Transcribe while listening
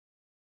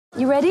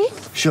You ready?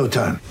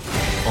 Showtime.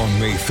 On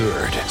May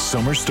 3rd,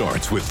 summer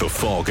starts with The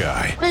Fall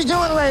Guy. Let's do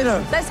it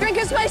later. Let's drink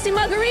a spicy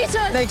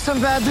margarita. Make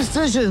some bad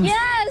decisions.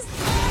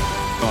 Yes!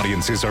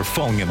 Audiences are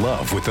falling in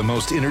love with the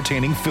most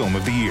entertaining film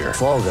of the year.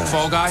 Fall Guy.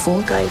 Fall Guy?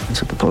 Fall Guy.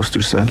 That's what the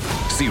poster said.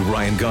 See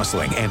Ryan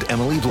Gosling and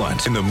Emily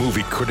Blunt in the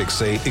movie critics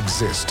say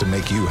exists to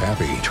make you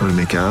happy. Trying to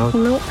make it out?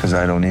 Nope. Because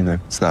I don't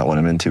either. It's not what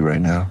I'm into right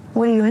now.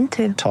 What are you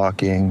into?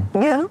 Talking.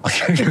 Yeah.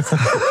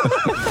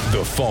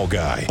 The Fall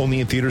Guy.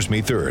 Only in theaters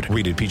May 3rd.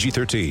 Rated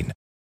PG-13.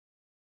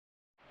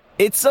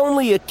 It's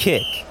only a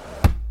kick,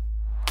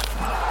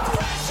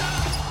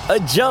 a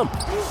jump,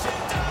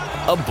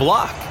 a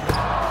block.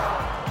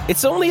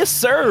 It's only a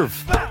serve.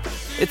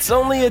 It's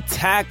only a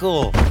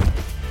tackle,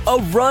 a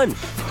run.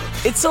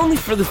 It's only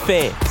for the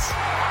fans.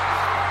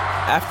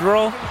 After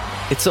all,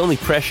 it's only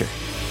pressure.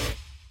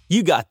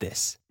 You got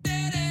this.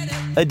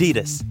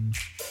 Adidas.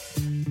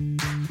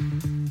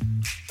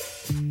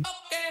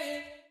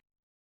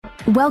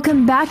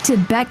 Welcome back to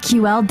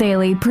BetQL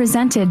Daily,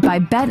 presented by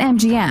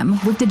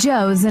BetMGM with the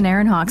Joes and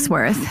Aaron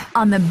Hawksworth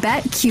on the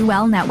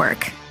BetQL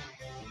Network.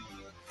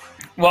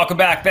 Welcome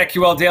back,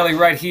 BetQL Daily,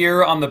 right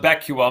here on the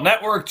BetQL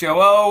Network. Joe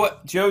O,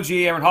 Joe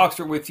G, Aaron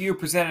Hawksworth with you,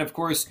 presented, of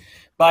course,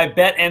 by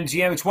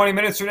BetMGM. In 20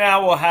 minutes from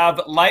now, we'll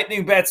have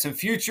lightning bets and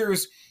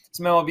futures,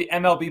 some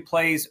MLB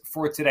plays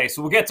for today.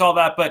 So we'll get to all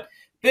that, but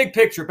big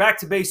picture, back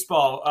to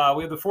baseball.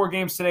 We have the 4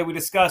 games today. We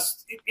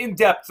discussed in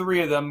depth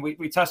 3 of them.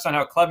 We touched on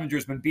how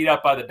Clevenger's been beat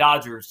up by the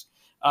Dodgers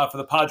for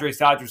the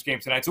Padres-Dodgers game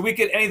tonight. So we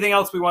could anything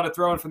else we want to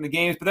throw in from the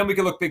games, but then we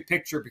could look big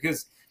picture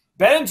because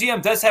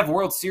BetMGM does have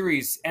World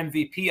Series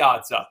MVP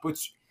odds up,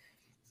 which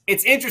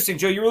it's interesting,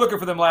 Joe. You were looking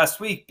for them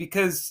last week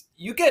because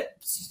you get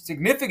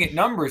significant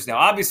numbers now.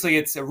 Obviously,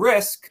 it's a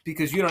risk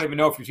because you don't even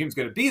know if your team's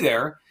going to be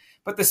there,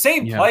 but the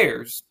same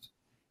players –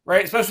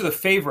 right, especially the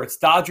favorites,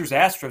 Dodgers,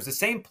 Astros, the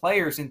same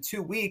players in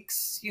 2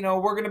 weeks,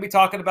 we're going to be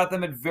talking about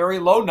them at very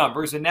low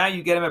numbers, and now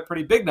you get them at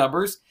pretty big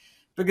numbers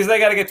because they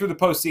got to get through the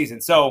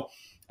postseason. So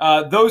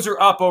those are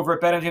up over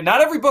at BetMGM. Not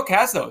every book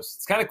has those.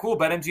 It's kind of cool.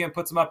 BetMGM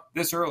puts them up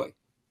this early.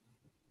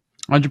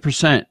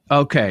 100%.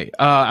 Okay.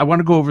 I want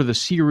to go over the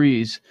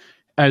series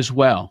as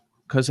well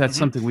because that's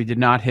something we did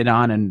not hit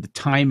on, and the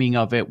timing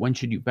of it. When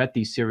should you bet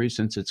these series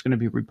since it's going to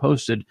be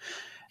reposted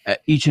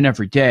each and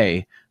every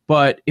day?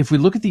 But if we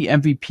look at the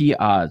MVP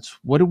odds,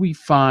 what do we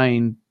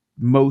find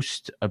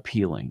most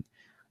appealing?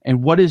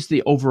 And what is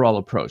the overall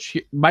approach?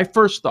 My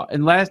first thought,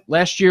 and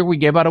last year we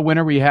gave out a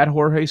winner. We had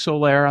Jorge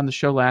Soler on the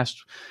show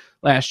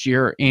last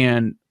year.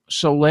 And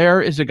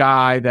Soler is a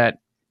guy that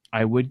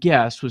I would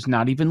guess was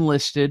not even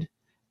listed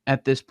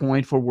at this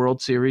point for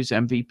World Series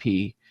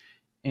MVP.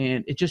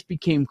 And it just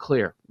became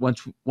clear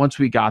once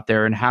we got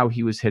there and how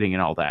he was hitting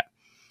and all that.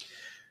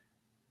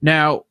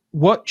 Now,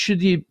 what should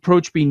the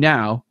approach be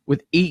now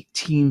with 8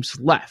 teams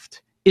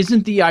left?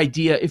 Isn't the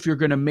idea, if you're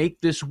going to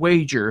make this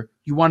wager,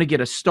 you want to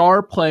get a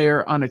star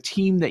player on a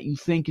team that you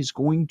think is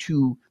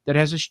that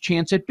has a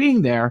chance at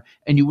being there,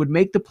 and you would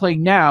make the play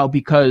now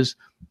because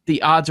the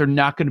odds are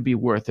not going to be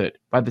worth it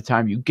by the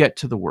time you get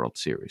to the World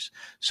Series.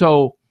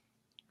 So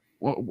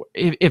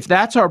if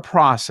that's our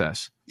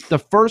process, the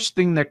first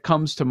thing that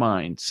comes to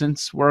mind,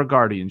 since we're a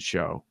Guardians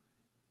show,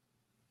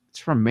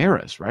 it's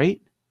Ramirez,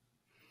 right?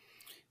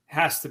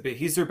 Has to be.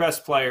 He's their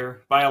best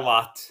player by a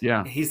lot.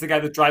 Yeah. He's the guy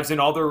that drives in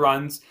all their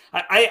runs.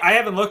 I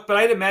haven't looked, but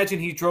I'd imagine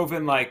he drove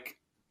in 1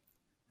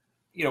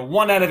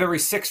 out of every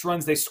 6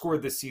 runs they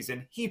scored this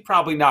season. He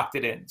probably knocked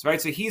it in,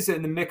 right? So he's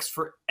in the mix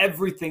for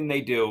everything they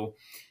do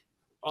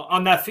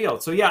on that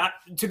field. So, yeah,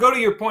 to go to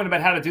your point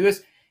about how to do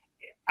this,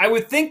 I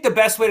would think the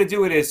best way to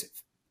do it is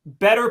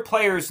better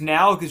players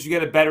now because you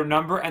get a better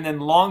number, and then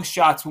long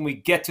shots when we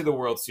get to the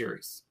World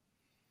Series.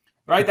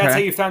 Right? Okay. That's how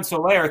you found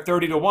Soler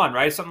 30-1,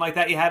 right? Something like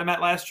that you had him at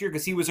last year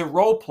because he was a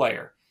role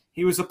player.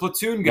 He was a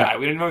platoon guy.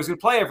 We didn't know he was going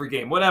to play every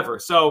game, whatever.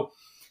 So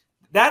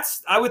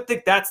I would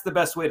think that's the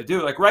best way to do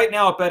it. Like right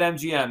now at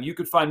BetMGM, you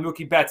could find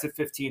Mookie Betts at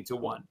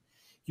 15-1.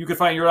 You could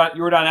find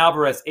Yordan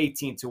Alvarez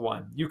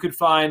 18-1. You could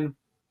find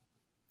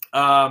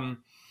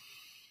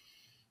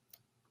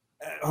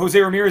Jose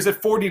Ramirez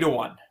at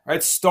 40-1,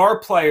 right? Star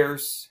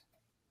players,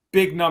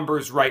 big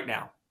numbers right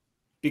now.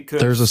 Because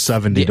there's a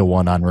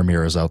 70-1 on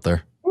Ramirez out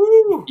there.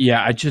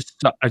 Yeah, I just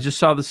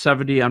saw the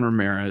 70 on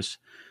Ramirez,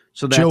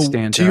 so that Joe,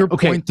 stands to out. your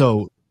point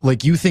though,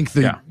 you think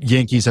the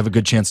Yankees have a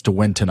good chance to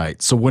win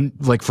tonight. So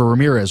for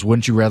Ramirez,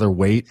 wouldn't you rather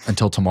wait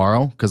until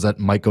tomorrow because that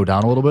might go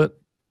down a little bit?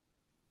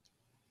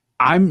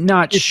 I'm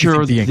not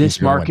sure this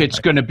market's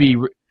going to be.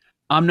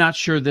 I'm not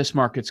sure this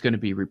market's going to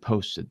be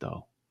reposted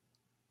though.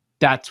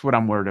 That's what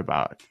I'm worried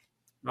about.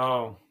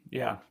 Oh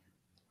yeah.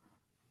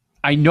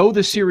 I know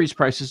the series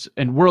prices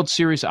and World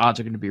Series odds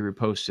are going to be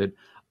reposted.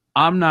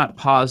 I'm not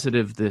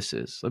positive this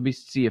is. Let me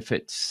see if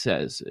it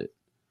says it.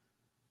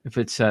 If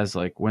it says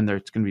when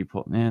it's going to be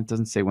pulled. It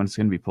doesn't say when it's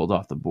going to be pulled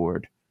off the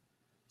board.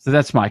 So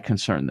that's my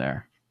concern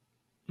there.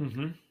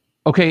 Mm-hmm.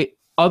 Okay,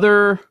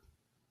 other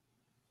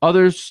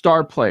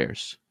star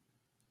players.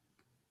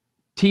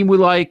 Team we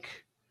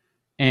like,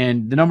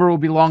 and the number will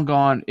be long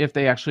gone if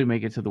they actually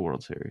make it to the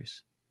World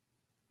Series.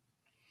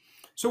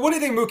 So what do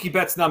you think Mookie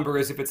Betts' number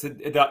is if it's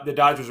the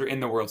Dodgers are in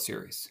the World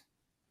Series?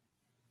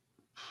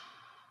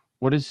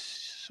 What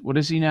is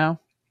he now?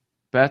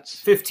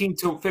 Betts? 15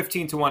 to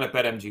 1 at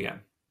BetMGM.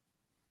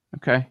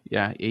 Okay.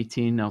 Yeah.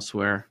 18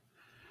 elsewhere.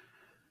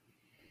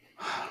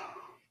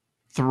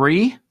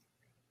 3?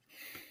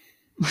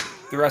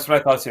 The rest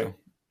what I thought too.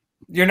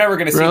 You're never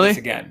going to see this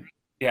again.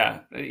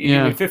 Yeah.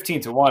 Even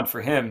 15 to 1 for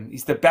him.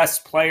 He's the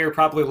best player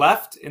probably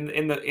left in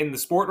the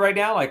sport right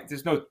now. Like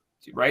there's no,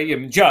 right? I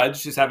mean,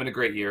 Judge is having a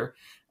great year.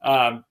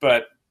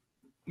 But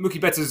Mookie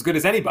Betts is as good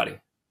as anybody.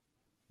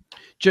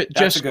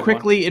 Just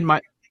quickly in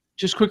my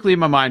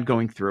mind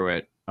going through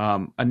it,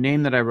 a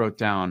name that I wrote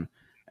down,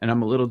 and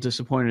I'm a little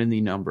disappointed in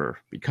the number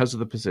because of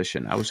the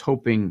position. I was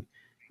hoping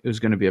it was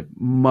going to be a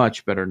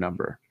much better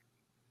number.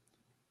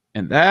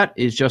 And that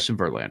is Justin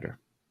Verlander.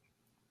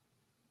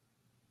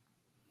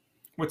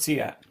 What's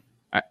he at?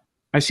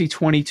 I see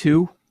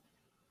 22.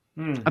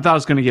 I thought I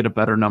was going to get a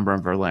better number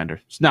on Verlander.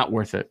 It's not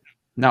worth it.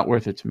 Not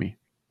worth it to me.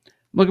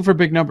 I'm looking for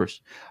big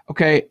numbers.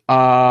 Okay,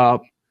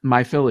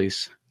 my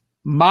Phillies.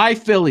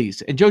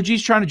 And Joe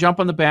G's trying to jump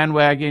on the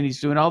bandwagon. He's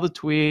doing all the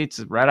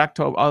tweets, Red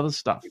October, all the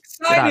stuff.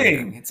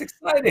 Exciting. It's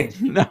exciting.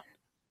 No,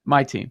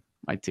 my team.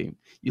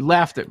 You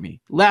laughed at me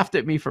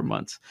for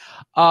months.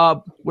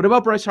 What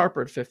about Bryce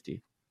Harper at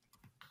 50?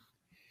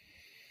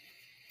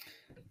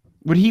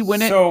 Would he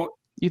win it? So,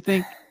 you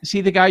think? Is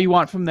he the guy you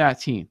want from that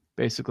team?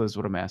 Basically, is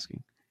what I'm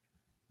asking.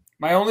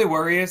 My only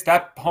worry is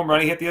that home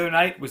run he hit the other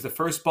night was the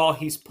first ball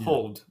he's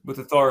pulled with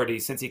authority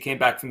since he came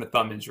back from the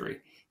thumb injury.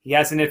 He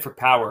hasn't hit for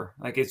power.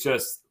 Like it's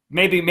just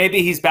maybe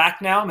he's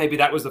back now. Maybe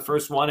that was the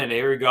first one, and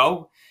here we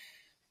go.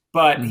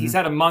 But he's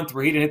had a month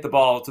where he didn't hit the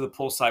ball to the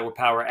pull side with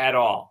power at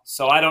all.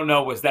 So I don't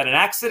know, was that an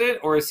accident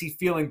or is he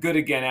feeling good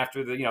again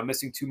after the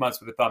missing 2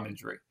 months with a thumb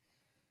injury?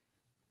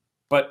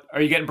 But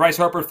are you getting Bryce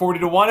Harper at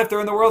 40 to 1 if they're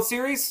in the World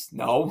Series?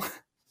 No,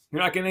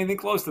 you're not getting anything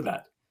close to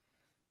that.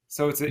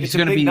 So it's a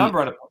big number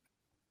on it.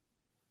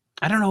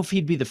 I don't know if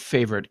he'd be the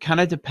favorite.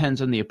 Kind of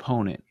depends on the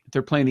opponent. If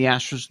they're playing the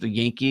Astros or the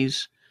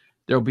Yankees,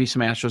 there'll be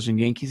some Astros and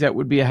Yankees that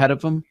would be ahead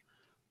of him.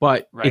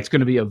 But It's going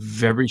to be a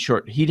very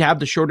short. He'd have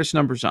the shortest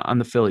numbers on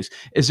the Phillies.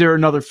 Is there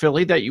another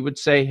Philly that you would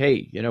say,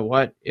 hey, you know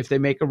what? If they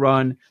make a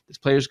run, this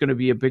player's going to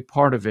be a big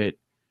part of it,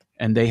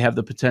 and they have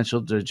the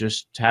potential to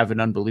just have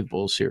an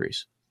unbelievable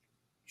series?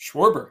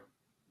 Schwarber.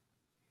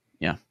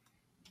 Yeah.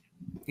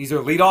 He's their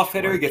leadoff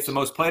hitter. He gets the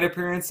most plate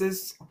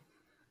appearances.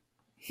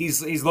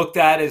 He's looked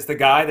at as the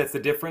guy that's the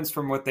difference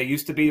from what they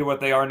used to be to what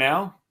they are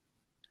now.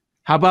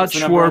 How about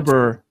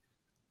Schwarber?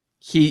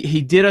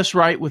 He did us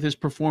right with his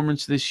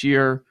performance this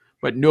year,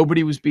 but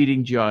nobody was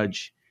beating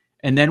Judge.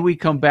 And then we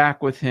come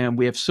back with him.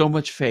 We have so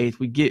much faith.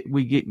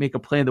 We make a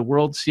play in the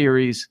World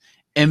Series,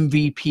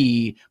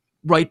 MVP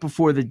right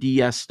before the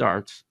DS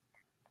starts.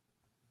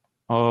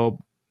 Oh,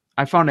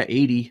 I found an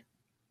 80.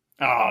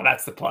 Oh,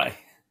 that's the play.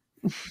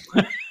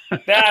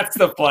 That's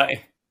the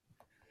play.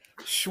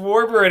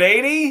 Schwarber at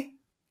 80?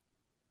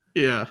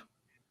 Yeah.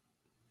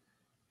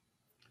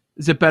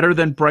 Is it better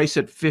than Bryce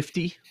at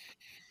 50?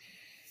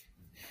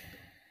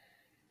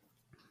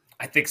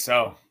 I think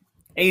so.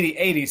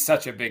 80 is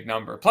such a big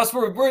number. Plus,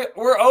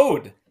 we're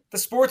owed. The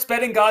sports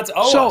betting gods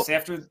owe us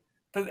after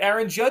the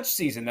Aaron Judge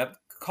season. That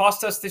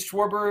cost us the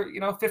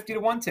Schwarber, 50 to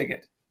 1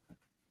 ticket.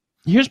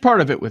 Here's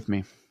part of it with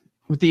me.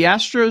 With the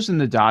Astros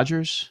and the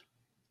Dodgers,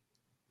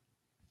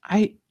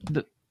 I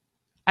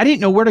didn't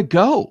know where to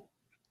go.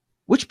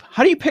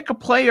 How do you pick a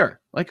player?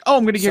 Like,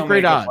 I'm going to get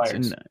great odds.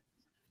 And,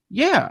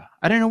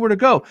 I didn't know where to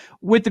go.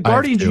 With the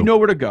Guardians, you know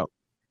where to go.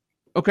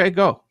 Okay,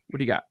 go. What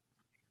do you got?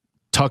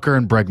 Tucker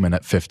and Bregman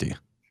at 50.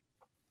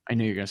 I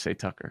knew you were going to say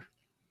Tucker.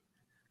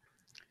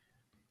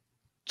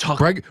 They're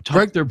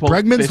both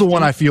Bregman's 50?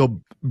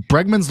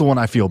 Bregman's the one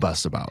I feel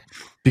best about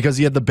because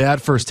he had the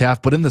bad first half,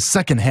 but in the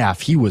second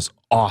half, he was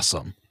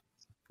awesome.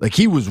 Like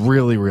he was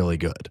really, really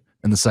good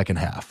in the second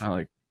half.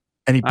 And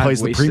he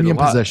plays the premium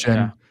position.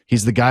 Yeah.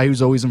 He's the guy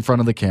who's always in front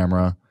of the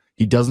camera.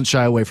 He doesn't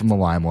shy away from the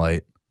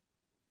limelight.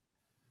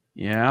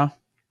 Yeah.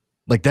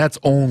 Like that's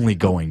only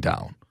going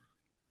down.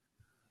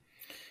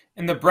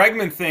 And the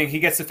Bregman thing, he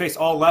gets to face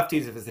all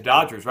lefties if it's the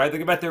Dodgers, right?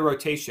 Think about their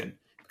rotation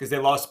because they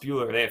lost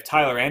Buehler. They have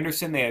Tyler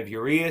Anderson. They have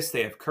Urias.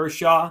 They have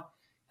Kershaw.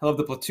 He'll have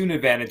the platoon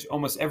advantage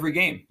almost every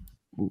game.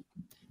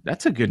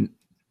 That's Bregman,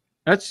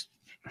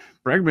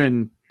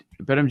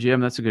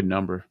 BetMGM, that's a good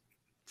number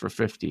for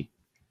 50.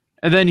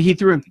 And then he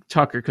threw in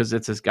Tucker because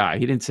it's his guy.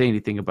 He didn't say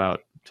anything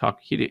about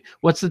Tucker.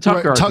 What's the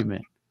Tucker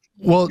argument?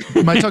 Well,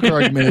 my Tucker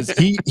argument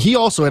is he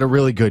also had a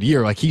really good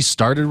year. Like he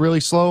started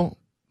really slow,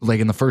 like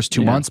in the first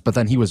 2 months, but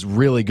then he was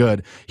really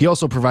good. He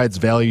also provides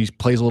value. He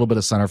plays a little bit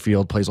of center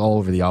field, plays all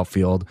over the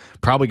outfield.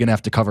 Probably going to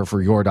have to cover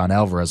for Yordan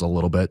Alvarez a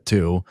little bit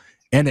too.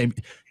 And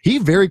he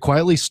very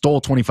quietly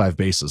stole 25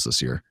 bases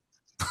this year.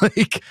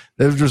 Like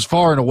it was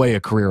far and away a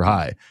career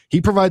high.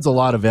 He provides a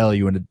lot of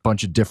value in a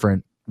bunch of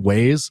different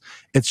ways.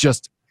 It's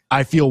just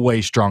I feel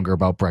way stronger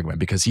about Bregman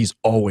because he's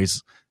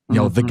always,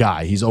 the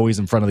guy. He's always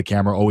in front of the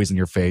camera, always in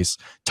your face.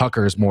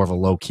 Tucker is more of a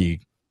low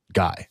key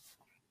guy.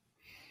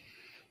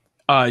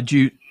 What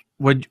do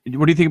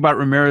you think about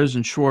Ramirez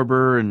and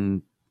Schwarber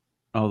and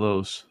all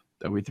those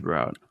that we threw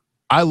out.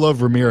 I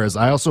love Ramirez.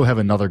 I also have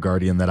another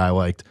Guardian that I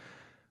liked.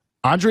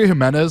 Andre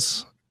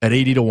Jimenez at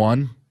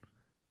 80-1.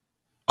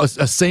 A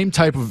same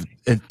type of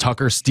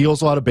Tucker,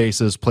 steals a lot of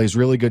bases, plays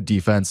really good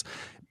defense.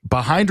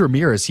 Behind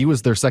Ramirez, he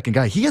was their second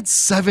guy. He had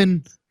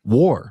 7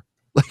 WAR.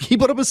 Like, he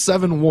put up a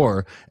 7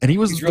 WAR, and he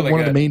was really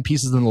one of good. the main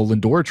pieces in the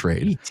Lindor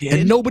trade. He did?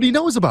 And nobody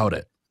knows about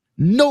it.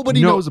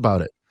 Nobody knows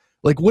about it.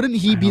 Like, wouldn't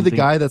he be the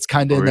guy that's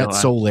kind of in that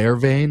Soler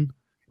vein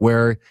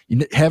where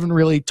you haven't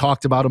really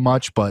talked about him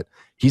much, but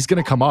he's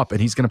going to come up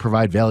and he's going to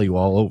provide value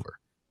all over?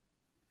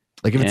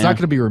 Like, if it's not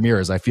going to be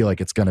Ramirez, I feel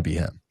like it's going to be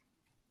him.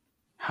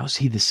 How's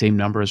he the same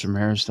number as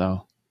Ramirez,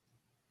 though?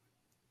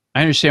 I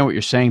understand what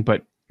you're saying,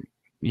 but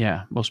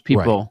yeah, most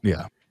people. Right.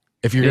 Yeah.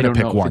 If you're going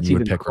to pick one, you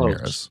would pick close.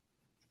 Ramirez.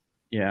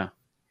 Yeah.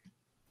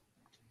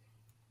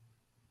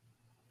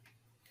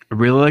 I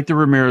really like the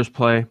Ramirez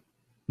play.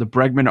 The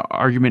Bregman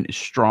argument is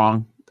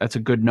strong. That's a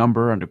good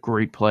number and a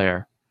great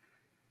player.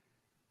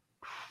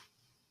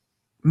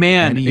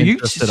 Man, are you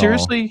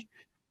seriously?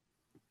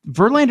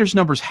 Verlander's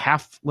number's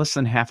less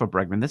than half of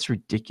Bregman. That's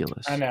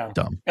ridiculous. I know.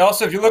 Dumb.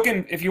 Also, if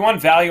you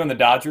want value in the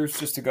Dodgers,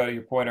 just to go to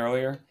your point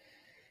earlier,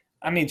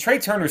 I mean, Trey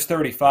Turner's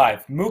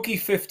 35, Mookie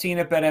 15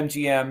 at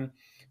BetMGM,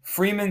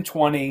 Freeman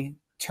 20,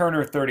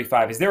 Turner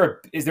 35. Is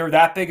there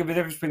that big of a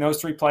difference between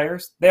those 3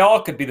 players? They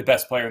all could be the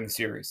best player in the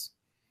series.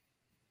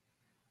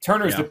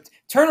 Turner at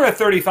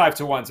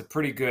 35-1 is a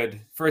pretty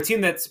good for a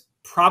team that's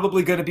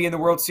probably going to be in the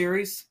World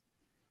Series.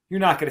 You're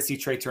not going to see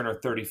Trey Turner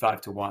at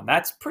 35-1.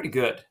 That's pretty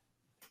good.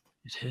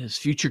 It is.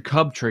 Future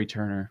Cub Trey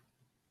Turner.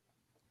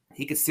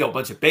 He could steal a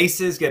bunch of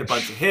bases, get a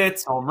bunch of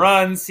hits, home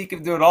runs. He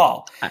could do it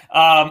all.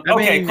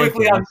 Okay,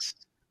 quickly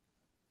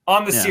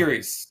on the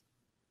series.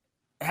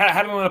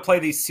 How do we want to play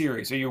these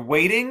series? Are you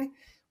waiting?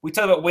 We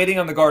talked about waiting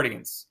on the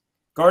Guardians.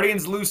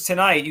 Guardians lose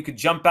tonight. You could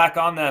jump back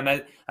on them.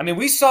 I mean,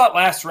 we saw it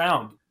last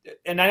round.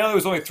 And I know there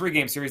was only a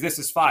 3-game series. This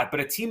is 5. But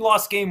a team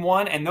lost game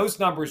 1, and those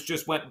numbers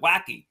just went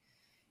wacky.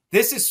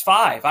 This is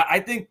 5.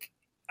 I think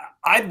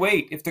I'd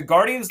wait. If the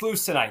Guardians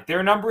lose tonight,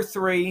 they're number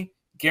 3,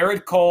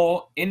 Garrett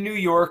Cole in New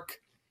York.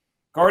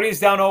 Guardians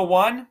down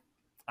 0-1.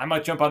 I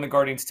might jump on the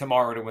Guardians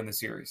tomorrow to win the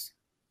series.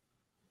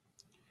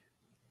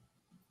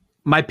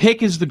 My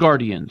pick is the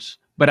Guardians,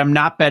 but I'm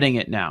not betting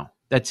it now.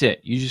 That's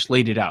it. You just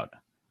laid it out.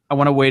 I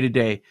want to wait a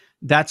day.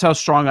 That's how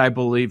strong I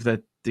believe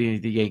that the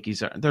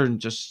Yankees are. They're in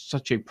just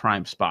such a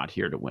prime spot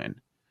here to win.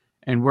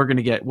 And we're going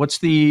to get – what's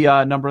the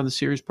number on the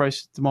series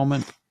price at the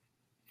moment?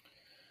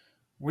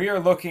 We are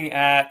looking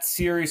at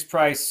series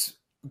price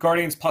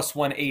Guardians plus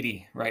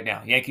 180 right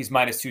now. Yankees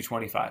minus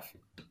 225.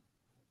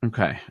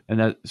 Okay.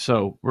 And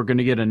so we're going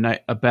to get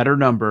a better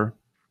number.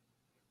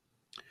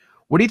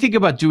 What do you think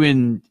about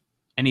doing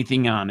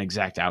anything on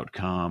exact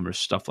outcome or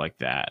stuff like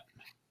that?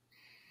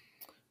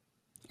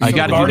 You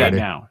got to do that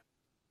now.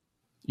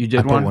 You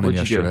did one? What'd you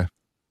yesterday. Do?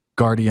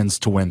 Guardians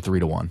to win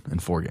 3-1 in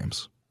 4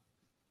 games.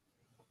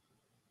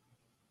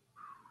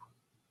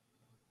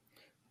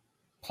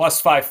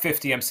 Plus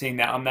 550. I'm seeing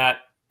that on that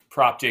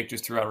prop Jake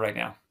just threw out right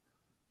now.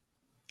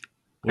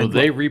 Will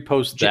they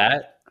repost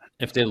that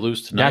if they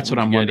lose tonight? That's what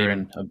I'm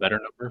wondering. A better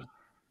number?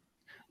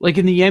 Like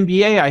in the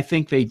NBA, I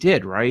think they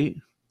did, right?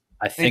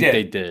 I think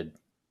they did.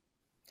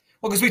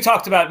 Well, because we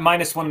talked about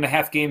minus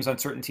 1.5 games on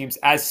certain teams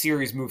as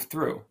series move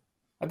through.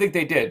 I think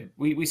they did.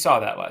 We saw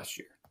that last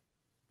year.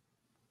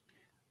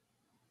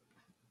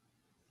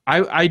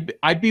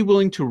 I'd be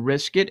willing to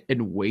risk it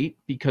and wait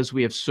because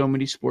we have so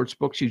many sports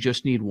books. You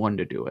just need one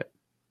to do it.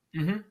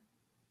 Mm-hmm.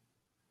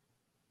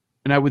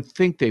 And I would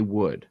think they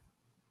would.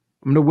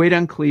 I'm going to wait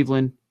on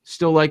Cleveland.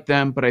 Still like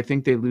them, but I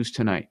think they lose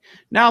tonight.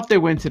 Now, if they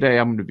win today,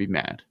 I'm going to be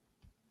mad.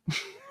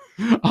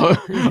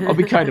 I'll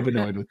be kind of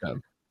annoyed with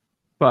them.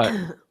 But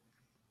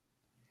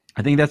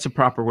I think that's a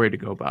proper way to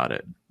go about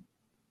it.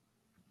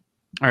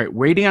 All right,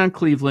 waiting on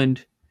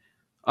Cleveland.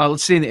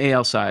 Let's see in the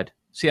AL side.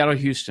 Seattle,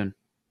 Houston.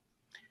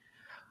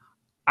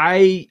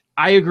 I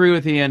agree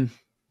with Ian.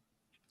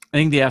 I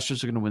think the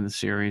Astros are going to win the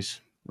series.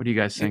 What do you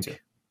guys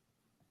think?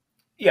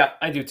 Yeah,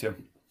 I do too.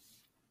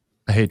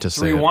 I hate to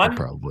say 3-1? it,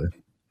 probably.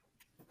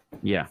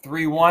 Yeah.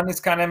 3-1 is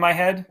kind of in my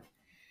head.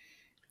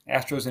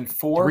 Astros in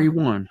 4.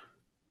 3-1.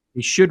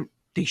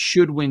 They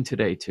should win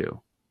today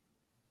too.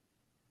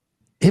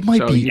 It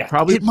might be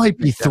probably it might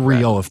be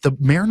 3-0. If the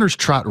Mariners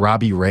trot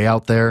Robbie Ray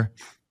out there,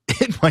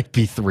 it might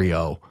be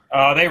 3-0.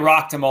 Oh, they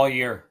rocked him all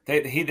year.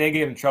 They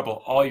gave him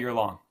trouble all year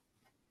long.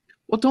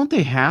 Well, don't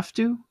they have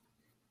to?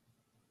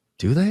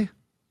 Do they?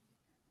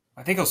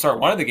 I think he'll start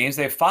one of the games.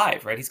 They have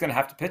 5, right? He's going to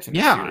have to pitch in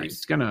the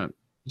series.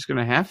 He's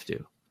gonna have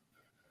to.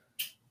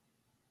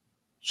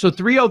 So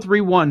 3-0,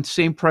 3-1,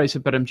 same price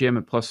at BetMGM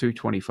at plus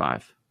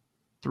 325.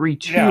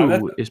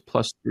 3-2 is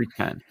plus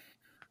 310.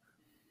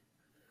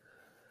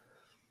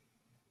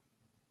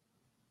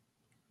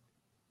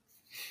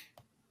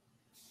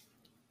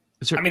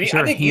 I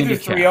think either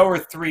 3-0 or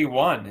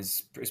 3-1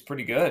 is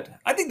pretty good.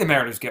 I think the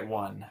Mariners get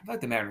 1. I feel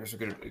like the Mariners are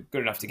good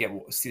enough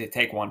to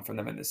take 1 from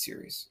them in this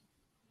series.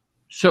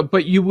 So,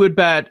 but you would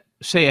bet,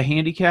 say, a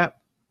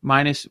handicap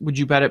minus? Would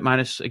you bet it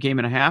minus a game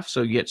and a half?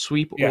 So you get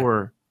sweep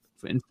or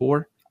in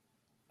 4?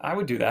 I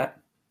would do that.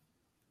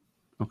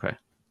 Okay.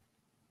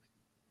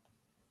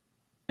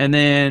 And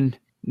then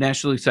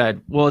National League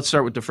side. Well, let's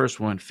start with the first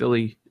one,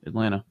 Philly,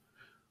 Atlanta.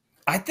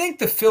 I think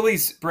the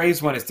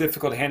Phillies-Braves one is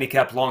difficult to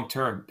handicap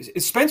long-term.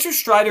 Is Spencer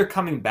Strider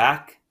coming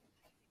back?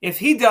 If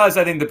he does,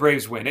 I think the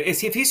Braves win.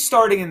 If he's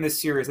starting in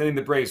this series, I think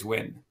the Braves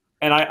win.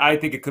 And I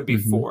think it could be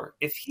 4.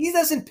 If he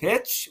doesn't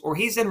pitch or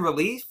he's in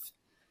relief,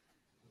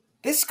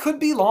 this could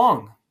be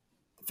long.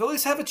 The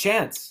Phillies have a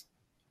chance.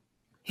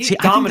 He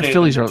dominated. I think the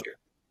Phillies are.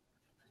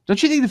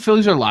 Don't you think the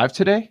Phillies are live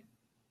today?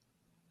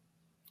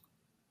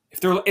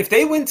 If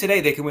they win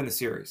today, they can win the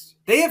series.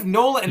 They have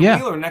Nola and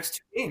Wheeler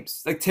next 2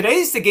 games. Like,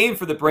 today's the game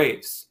for the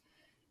Braves.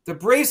 The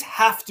Braves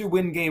have to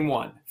win game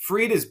 1.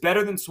 Fried is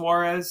better than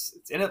Suarez.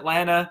 It's in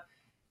Atlanta.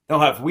 They'll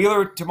have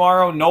Wheeler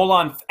tomorrow, Nola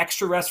on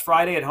extra rest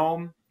Friday at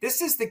home.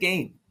 This is the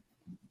game.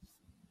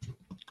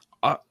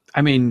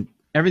 I mean,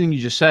 everything you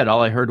just said,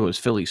 all I heard was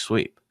Philly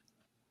sweep.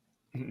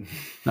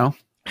 No?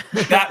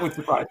 That would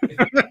surprise me.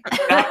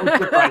 That would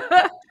surprise me.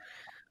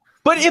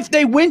 But if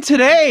they win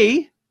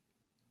today,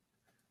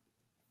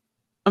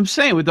 I'm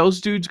saying with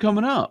those dudes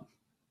coming up.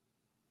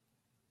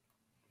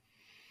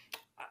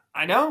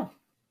 I know.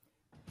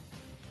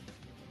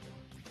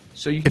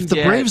 So you can if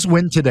the Braves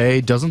win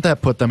today, doesn't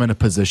that put them in a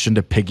position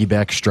to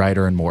piggyback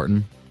Strider and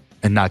Morton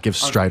and not give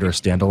Strider a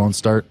standalone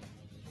start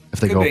if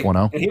they go up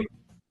 1-0?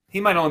 He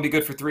might only be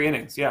good for 3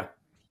 innings. Yeah.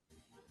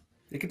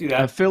 They could do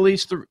that.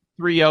 Phillies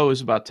 3-0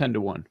 is about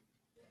 10-1.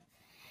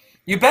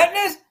 You betting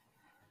it?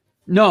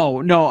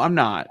 No, I'm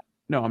not.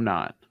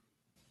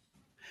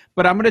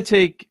 But I don't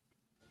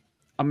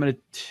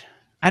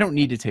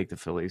need to take the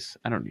Phillies.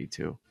 I don't need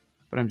to.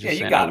 But I'm just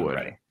saying I would.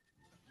 Ready.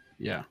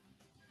 Yeah.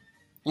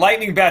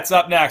 Lightning bets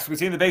up next. We're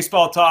seeing the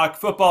baseball talk,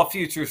 football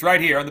futures right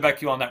here on the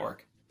BetQL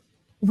Network.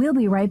 We'll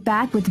be right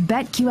back with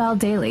BetQL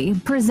Daily,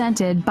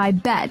 presented by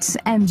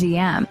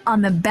BetMGM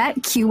on the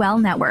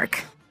BetQL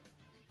Network.